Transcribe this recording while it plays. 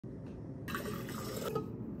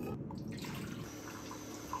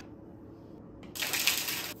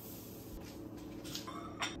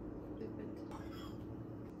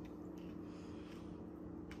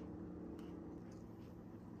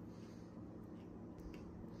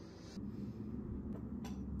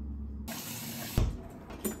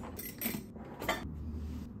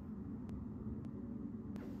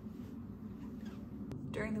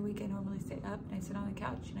During the week, I normally stay up and I sit on the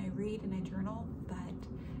couch and I read and I journal, but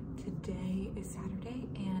today is Saturday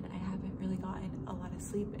and I haven't really gotten a lot of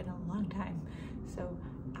sleep in a long time. So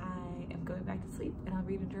I am going back to sleep and I'll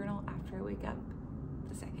read and journal after I wake up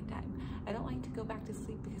the second time. I don't like to go back to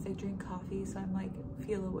sleep because I drink coffee, so I'm like,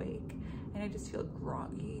 feel awake and I just feel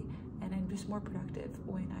groggy and I'm just more productive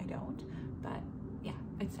when I don't. But yeah,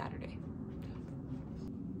 it's Saturday.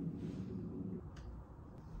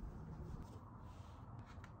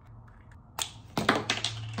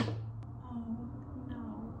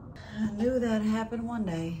 I knew that happened one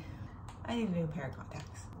day. I need a new pair of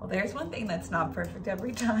contacts. Well, there's one thing that's not perfect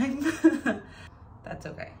every time. That's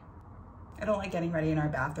okay. I don't like getting ready in our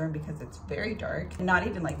bathroom because it's very dark. Not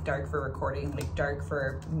even like dark for recording, like dark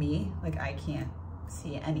for me. Like I can't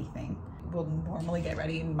see anything. We'll normally get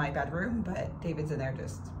ready in my bedroom, but David's in there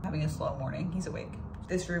just having a slow morning. He's awake.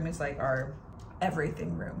 This room is like our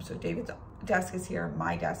everything room. So David's desk is here,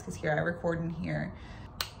 my desk is here, I record in here.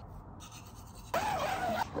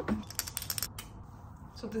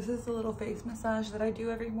 So this is the little face massage that I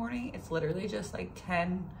do every morning. It's literally just like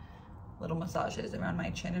 10 little massages around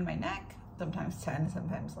my chin and my neck. Sometimes 10,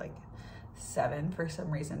 sometimes like 7 for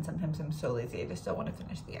some reason. Sometimes I'm so lazy, I just don't want to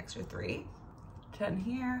finish the extra 3. 10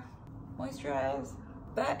 here, moisturize.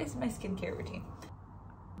 That is my skincare routine.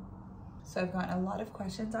 So I've gotten a lot of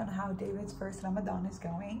questions on how David's first Ramadan is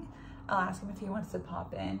going. I'll ask him if he wants to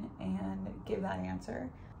pop in and give that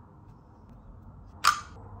answer.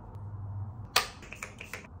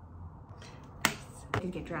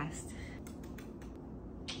 Get dressed.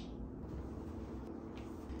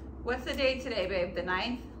 What's the date today, babe? The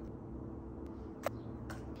 9th?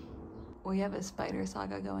 We have a spider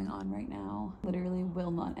saga going on right now. Literally will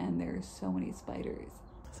not end. There's so many spiders.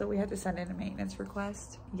 So we had to send in a maintenance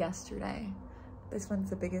request yesterday. This one's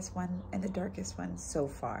the biggest one and the darkest one so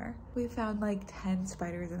far. We found like 10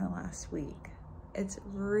 spiders in the last week. It's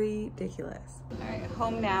ridiculous. All right,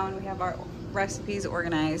 home now, and we have our recipes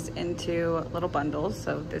organized into little bundles.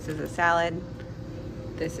 So this is a salad,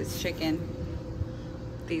 this is chicken.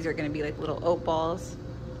 These are gonna be like little oat balls,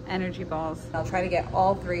 energy balls. I'll try to get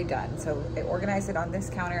all 3 done. So I organize it on this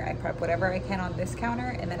counter, I prep whatever I can on this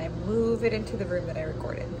counter, and then I move it into the room that I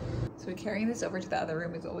recorded. So carrying this over to the other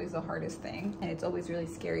room is always the hardest thing. And it's always really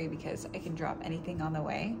scary because I can drop anything on the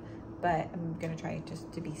way. But I'm gonna try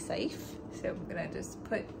just to be safe. So I'm gonna just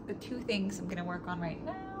put the 2 things I'm gonna work on right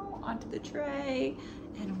now onto the tray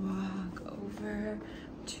and walk over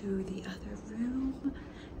to the other room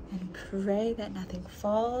and pray that nothing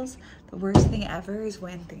falls. The worst thing ever is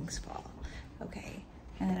when things fall. Okay,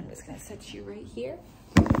 and then I'm just gonna set you right here.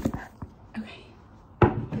 Okay,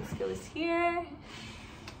 this goes here.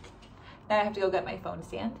 Now I have to go get my phone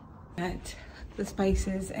stand. Get the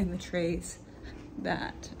spices and the trays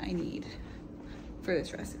that I need for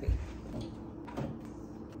this recipe.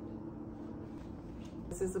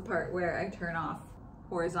 This is the part where I turn off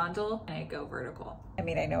horizontal and I go vertical. I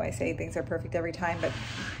mean, I know I say things are perfect every time, but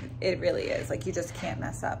it really is. Like, you just can't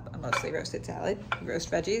mess up a mostly roasted salad. You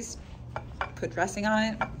roast veggies, put dressing on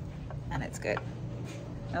it, and it's good.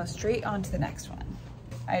 Now straight on to the next one.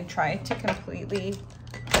 I tried to completely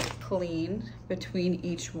clean between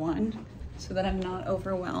each one so that I'm not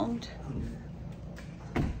overwhelmed.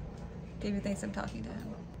 David thinks I'm talking to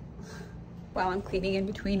him. While I'm cleaning in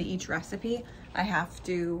between each recipe, I have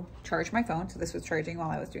to charge my phone. So this was charging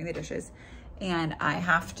while I was doing the dishes. And I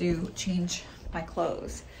have to change my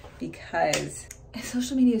clothes because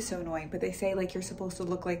social media is so annoying, but they say like you're supposed to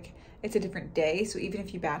look like it's a different day. So even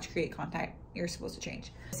if you batch create content, you're supposed to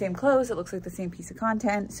change. Same clothes, it looks like the same piece of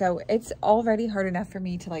content. So it's already hard enough for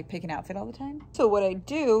me to like pick an outfit all the time. So what I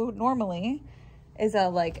do normally is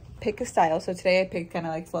I'll like pick a style. So today I picked kind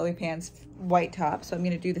of like flowy pants, white top. So I'm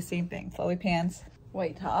gonna do the same thing, flowy pants,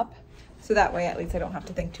 white top. So that way at least I don't have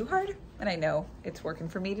to think too hard and I know it's working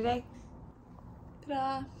for me today.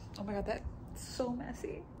 Ta-da. Oh my God, that's so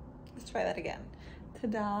messy. Let's try that again.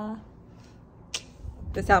 Ta-da.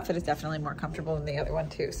 This outfit is definitely more comfortable than the other one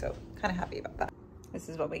too, so kind of happy about that. This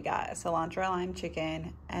is what we got: a cilantro lime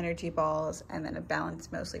chicken, energy balls, and then a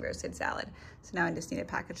balanced mostly roasted salad. So now I just need to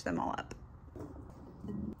package them all up.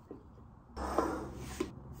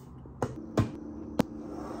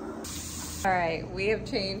 All right, we have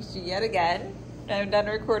changed yet again. I'm done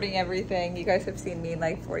recording everything. You guys have seen me in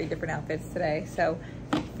like 40 different outfits today. So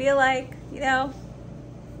I feel like, you know,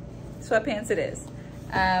 sweatpants it is.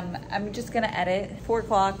 I'm just gonna edit. 4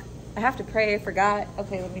 o'clock. I have to pray, I forgot.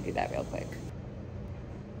 Okay, let me do that real quick.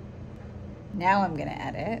 Now I'm gonna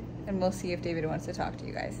edit, and we'll see if David wants to talk to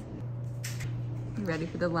you guys. You ready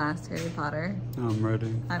for the last Harry Potter? I'm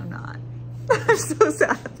ready. I'm not. I'm so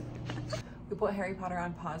sad. We put Harry Potter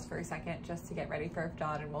on pause for a second just to get ready for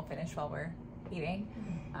Ramadan, and we'll finish while we're eating.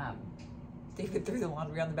 David threw the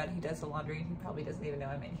laundry on the bed. He does the laundry, and he probably doesn't even know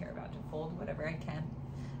I'm in here about to fold whatever I can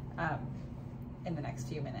in the next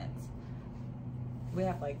few minutes. We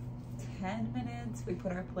have like 10 minutes. We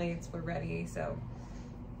put our plates, we're ready, so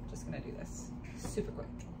just gonna do this super quick.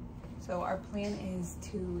 So our plan is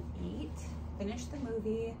to eat, finish the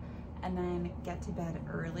movie, and then get to bed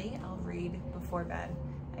early. I'll read before bed.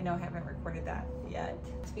 I know I haven't recorded that yet.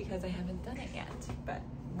 It's because I haven't done it yet, but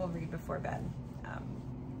we'll read before bed.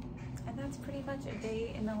 And that's pretty much a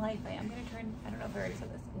day in the life. I'm gonna turn, I don't know if I already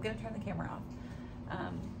said this, I'm gonna turn the camera off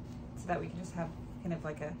so that we can just have kind of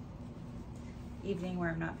like a evening where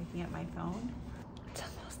I'm not picking up my phone. It's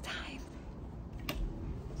almost time.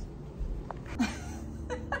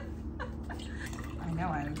 I know,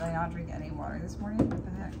 I did not drink any water this morning. What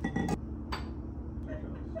the heck?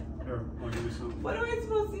 Here, I'll give you some. What am I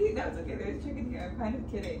supposed to eat? No, it's okay, there's chicken here. I'm kind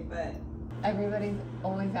of kidding, but. Everybody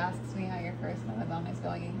always asks me how your first Ramadan is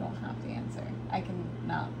going, and you don't have to answer. I can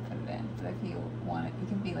not put it in, but if you want it, you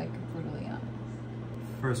can be like brutally honest.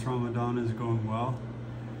 First Ramadan is going well.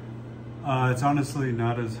 It's honestly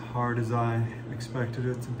not as hard as I expected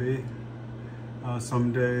it to be.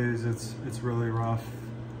 Some days it's really rough,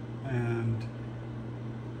 and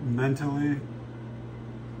mentally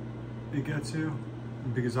it gets you,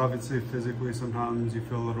 because obviously physically sometimes you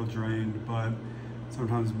feel a little drained, but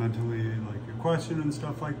sometimes mentally like you question and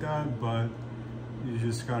stuff like that, but you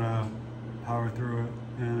just gotta power through it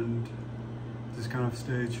and just kind of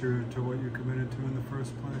stay true to what you committed to in the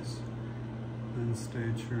first place, and stay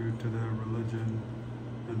true to the religion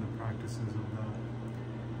and the practices of that.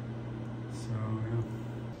 So yeah.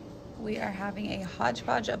 We are having a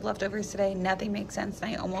hodgepodge of leftovers today. Nothing makes sense,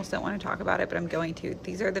 and I almost don't want to talk about it, but I'm going to.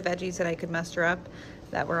 These are the veggies that I could muster up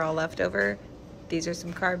that were all left over. These are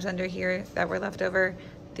some carbs under here that were left over.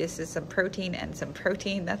 This is some protein and some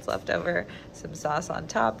protein that's left over. Some sauce on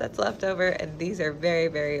top that's left over, and these are very,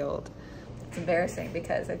 very old. It's embarrassing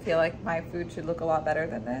because I feel like my food should look a lot better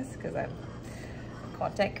than this because I'm a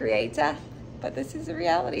content creator. But this is the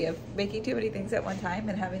reality of making too many things at one time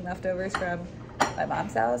and having leftovers from my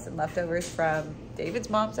mom's house and leftovers from David's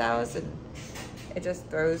mom's house, and it just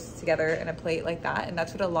throws together in a plate like that. And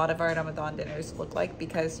that's what a lot of our Ramadan dinners look like,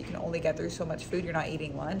 because you can only get through so much food. You're not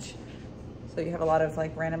eating lunch, so you have a lot of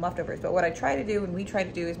like random leftovers. But what I try to do, and we try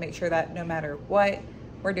to do, is make sure that no matter what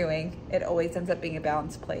we're doing, it always ends up being a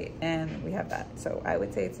balanced plate, and we have that. So I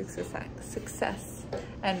would say it's a success.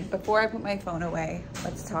 And before I put my phone away,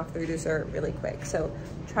 let's talk through dessert really quick. So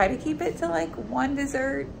try to keep it to like one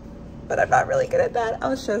dessert, but I'm not really good at that.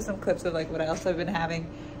 I'll show some clips of like what else I've been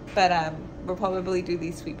having. But we'll probably do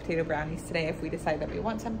these sweet potato brownies today if we decide that we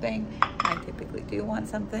want something. I typically do want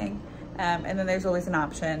something. And then there's always an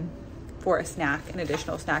option for a snack, an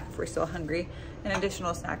additional snack if we're still hungry. An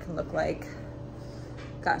additional snack can look like,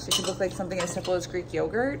 gosh, it could look like something as simple as Greek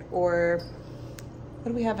yogurt, or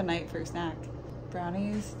what do we have at night for a snack?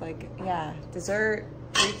 Brownies, like, yeah, dessert,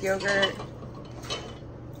 Greek yogurt.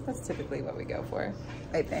 That's typically what we go for,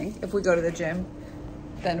 I think. If we go to the gym,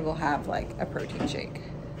 then we'll have like a protein shake.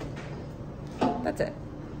 That's it.